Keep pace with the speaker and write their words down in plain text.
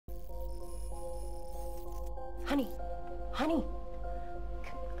Honey, honey.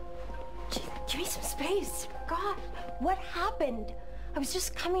 Give me some space. God, what happened? I was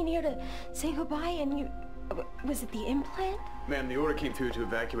just coming here to say goodbye and you... Was it the implant? Ma'am, the order came through to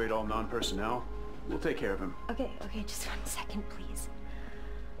evacuate all non-personnel. We'll take care of him. Okay, just 1 second, please.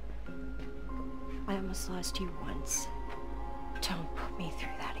 I almost lost you once. Don't put me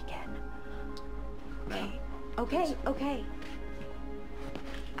through that again. Okay.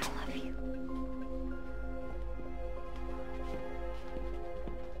 I love you.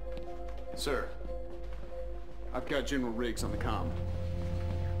 Sir, I've got General Riggs on the comm.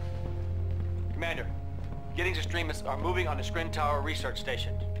 Commander, Giddings extremists are moving on the Scrin Tower research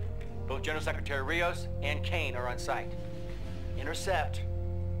station. Both General Secretary Rios and Kane are on site. Intercept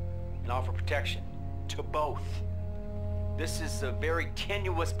and offer protection to both. This is a very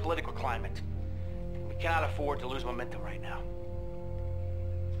tenuous political climate. We cannot afford to lose momentum right now.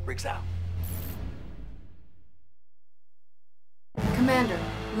 Riggs out. Commander,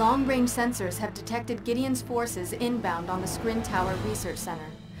 long-range sensors have detected Gideon's forces inbound on the Scrin Tower Research Center.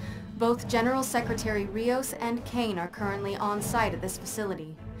 Both General Secretary Rios and Kane are currently on site at this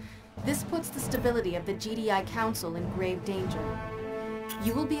facility. This puts the stability of the GDI Council in grave danger.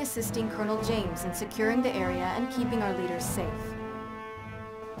 You will be assisting Colonel James in securing the area and keeping our leaders safe.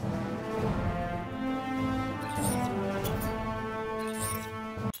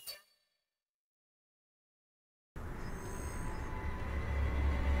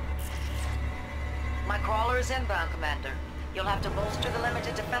 My crawler is inbound, Commander. You'll have to bolster the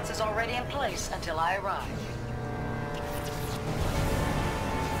limited defenses already in place until I arrive.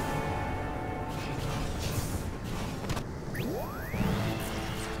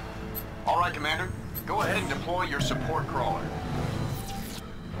 All right, Commander. Go ahead and deploy your support crawler.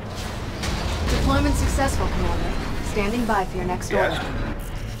 Deployment successful, Commander. Standing by for your next order.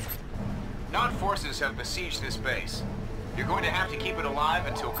 Non-forces have besieged this base. You're going to have to keep it alive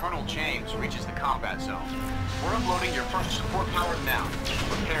until Colonel James reaches the combat zone. We're uploading your first support power now.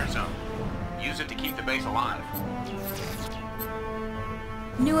 Repair zone. Use it to keep the base alive.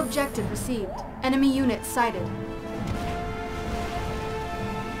 New objective received. Enemy unit sighted.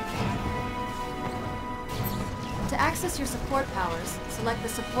 To access your support powers, select the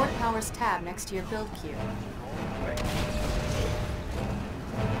Support Powers tab next to your build queue.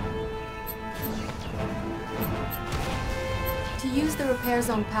 To use the Repair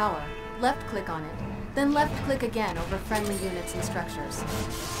Zone power, left-click on it, then left-click again over friendly units and structures.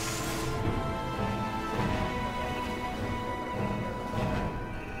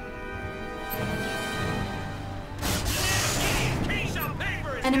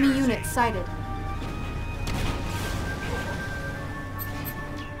 Enemy unit sighted.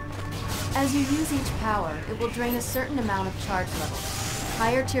 As you use each power, it will drain a certain amount of charge level.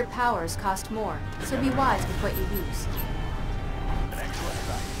 Higher tier powers cost more, so be wise with what you use.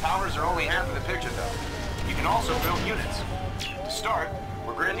 Powers are only half of the picture, though. You can also build units. To start,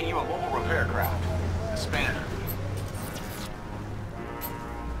 we're granting you a mobile repair craft, the Spanner.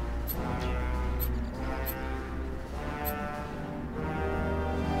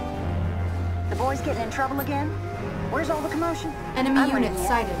 The boys getting in trouble again? Where's all the commotion? Enemy unit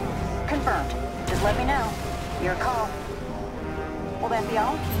sighted. Confirmed. Just let me know. Your call. Will that be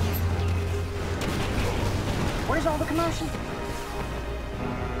all? Where's all the commotion?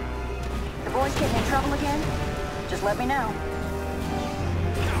 The boys getting in trouble again? Just let me know.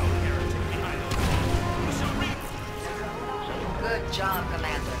 Good job,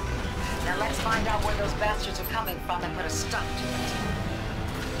 Commander. Now let's find out where those bastards are coming from and put a stop to it.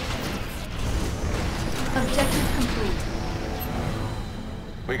 Objective complete.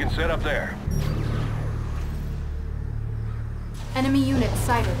 We can set up there. Enemy unit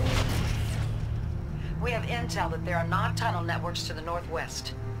sighted. We have intel that there are non-tunnel networks to the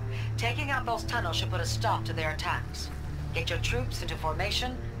northwest. Taking out those tunnels should put a stop to their attacks. Get your troops into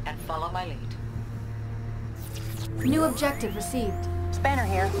formation and follow my lead. New objective received. Spanner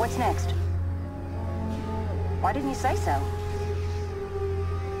here. What's next? Why didn't you say so?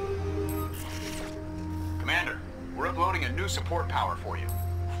 Commander, we're uploading a new support power for you.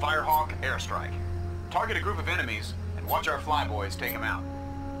 Firehawk Airstrike. Target a group of enemies and watch our flyboys take them out.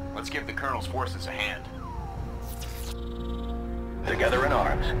 Let's give the Colonel's forces a hand. Together in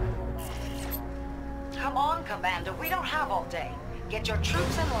arms. Come on, Commander. We don't have all day. Get your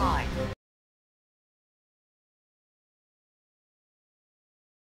troops in line.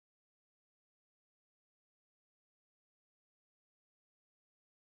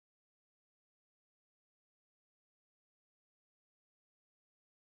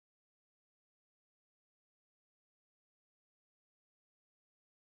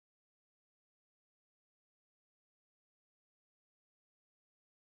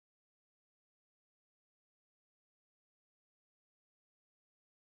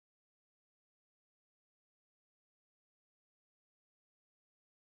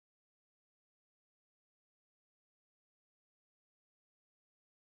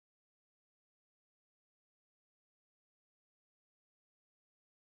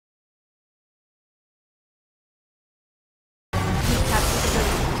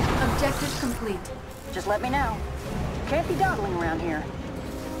 Research complete. Just let me know. Can't be dawdling around here.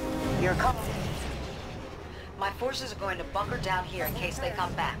 Your call. My forces are going to bunker down here in case they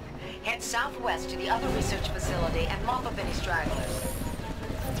come back. Head southwest to the other research facility and mop up any stragglers.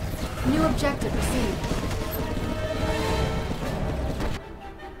 New objective received.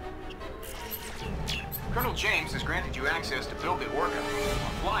 Colonel James has granted you access to build the Orca, a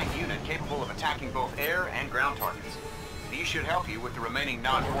flying unit capable of attacking both air and ground targets. These should help you with the remaining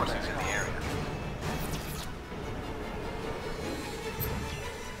Nod forces in the area.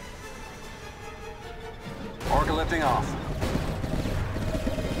 Orca lifting off.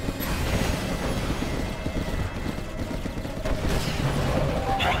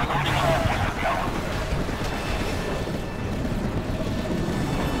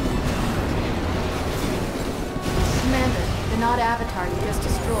 Commander, the Nod avatar you just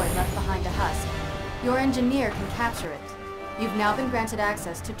destroyed left behind a husk. Your engineer can capture it. You've now been granted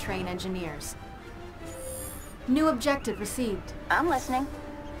access to train engineers. New objective received. I'm listening.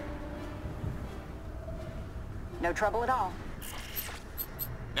 No trouble at all.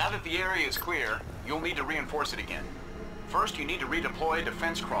 Now that the area is clear, you'll need to reinforce it again. First, you need to redeploy a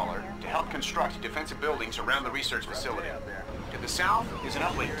defense crawler to help construct defensive buildings around the research facility. To the south is an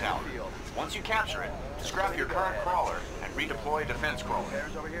uplink tower. Once you capture it, scrap your current crawler and redeploy a defense crawler.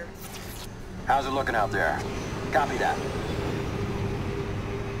 How's it looking out there? Copy that.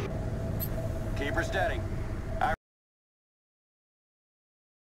 Keep her steady.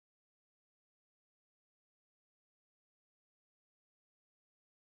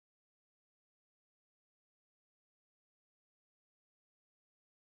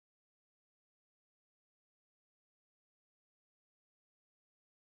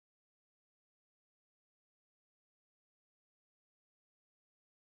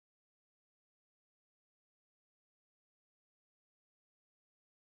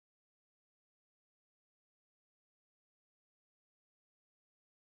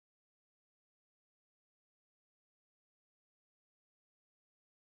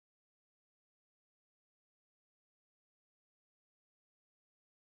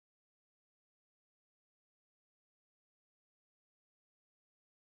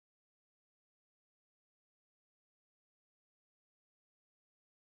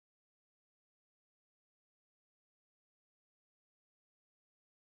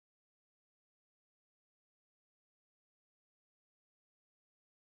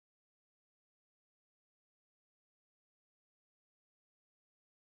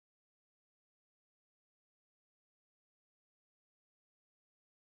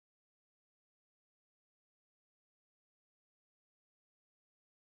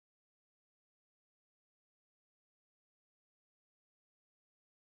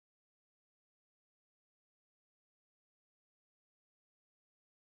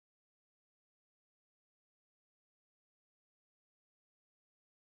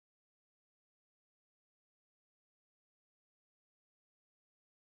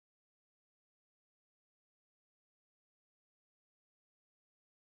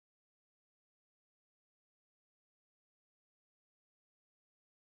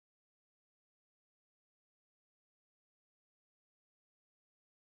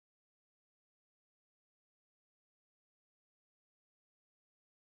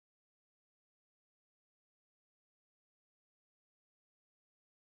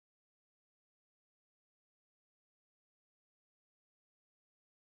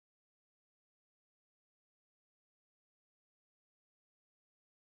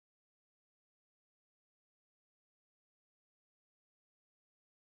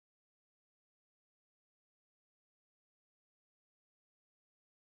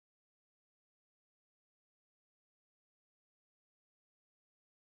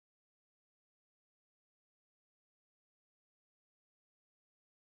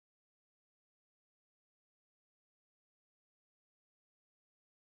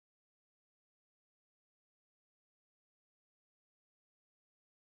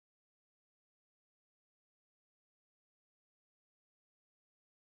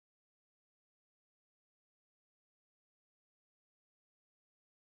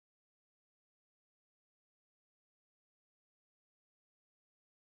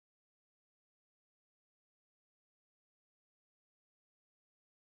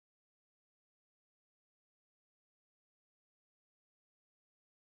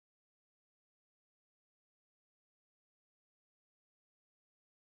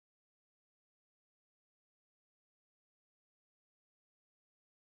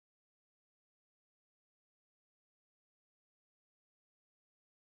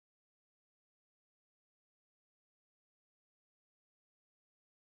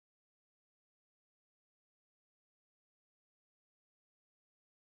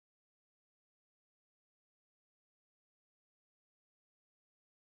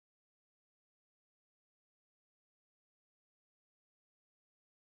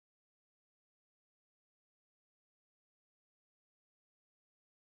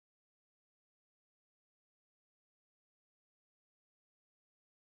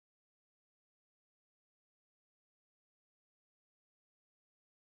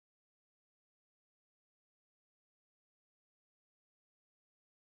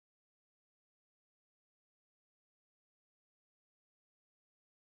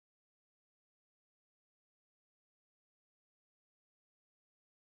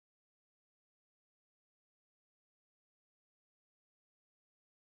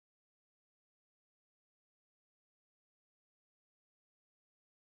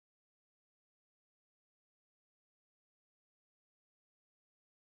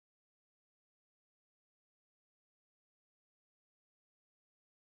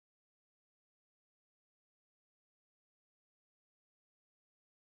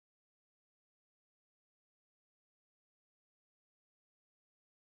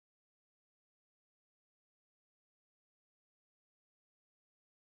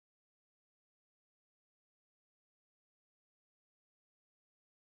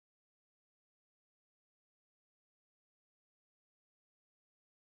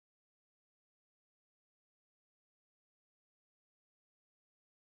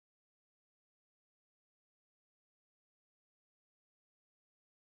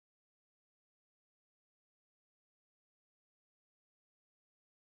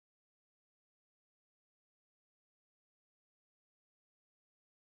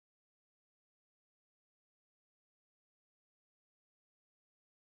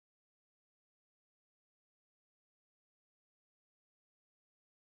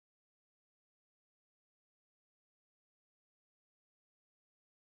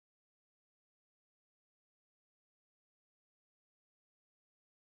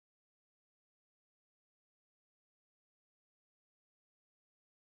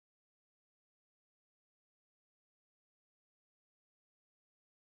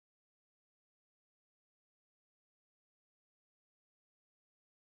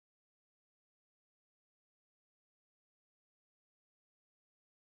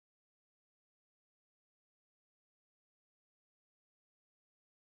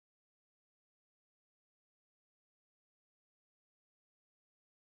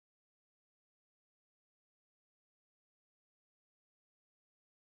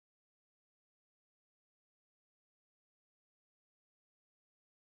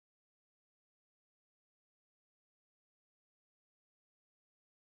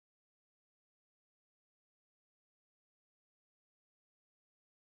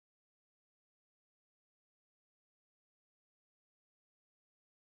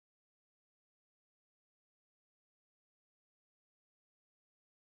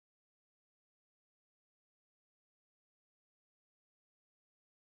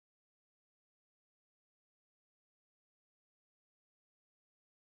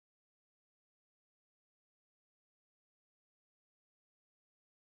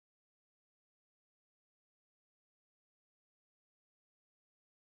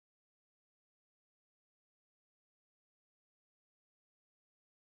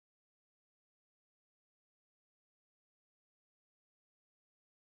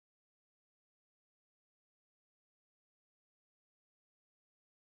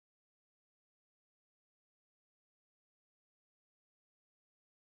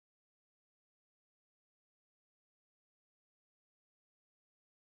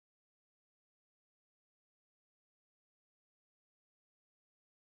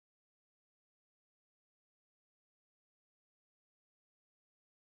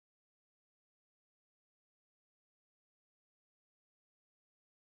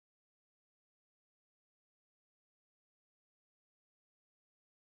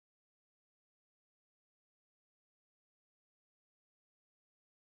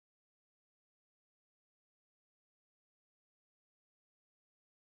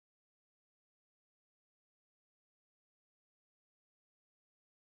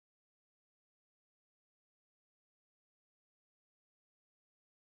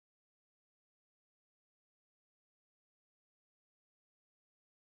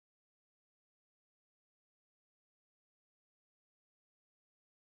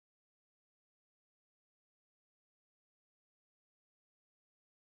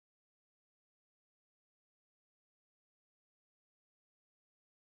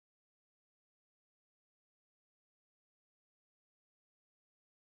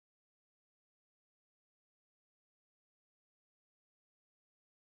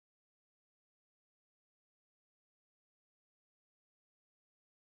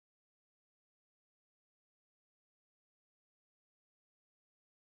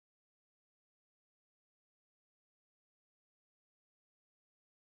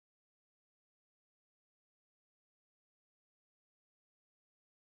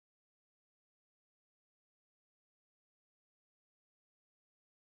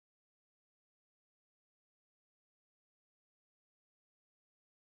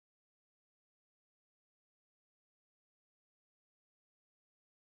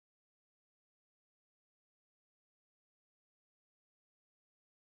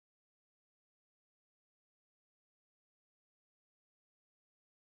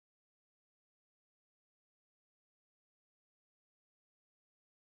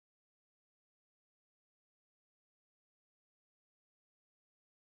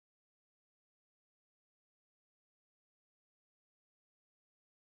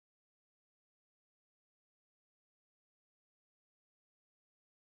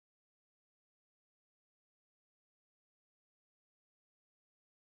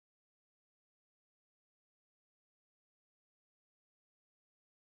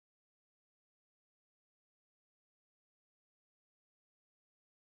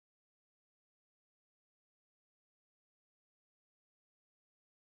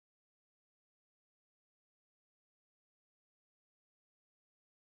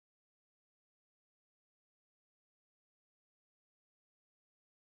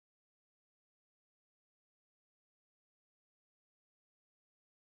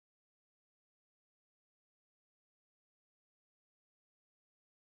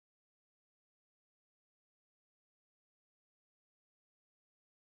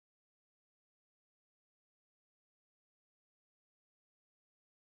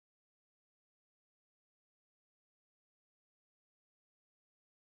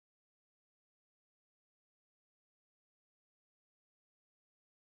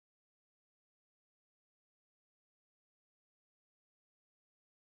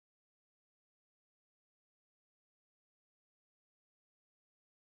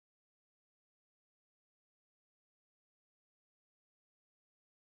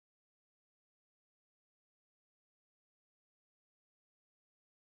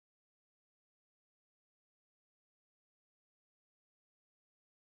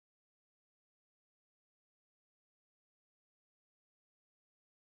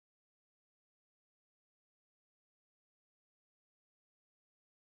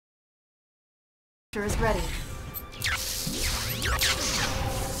 is ready.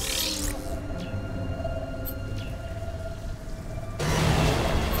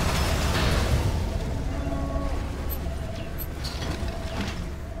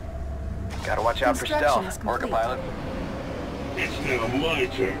 Gotta watch out for Construction is stealth, complete. Orca pilot. It's now my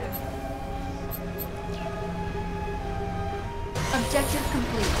turn. Objective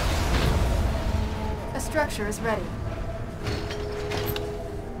complete. A structure is ready.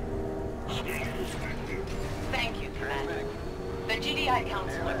 Thank you, Commander. The GDI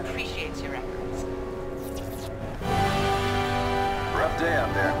Council appreciates your efforts. Rough day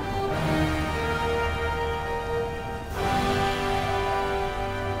out there.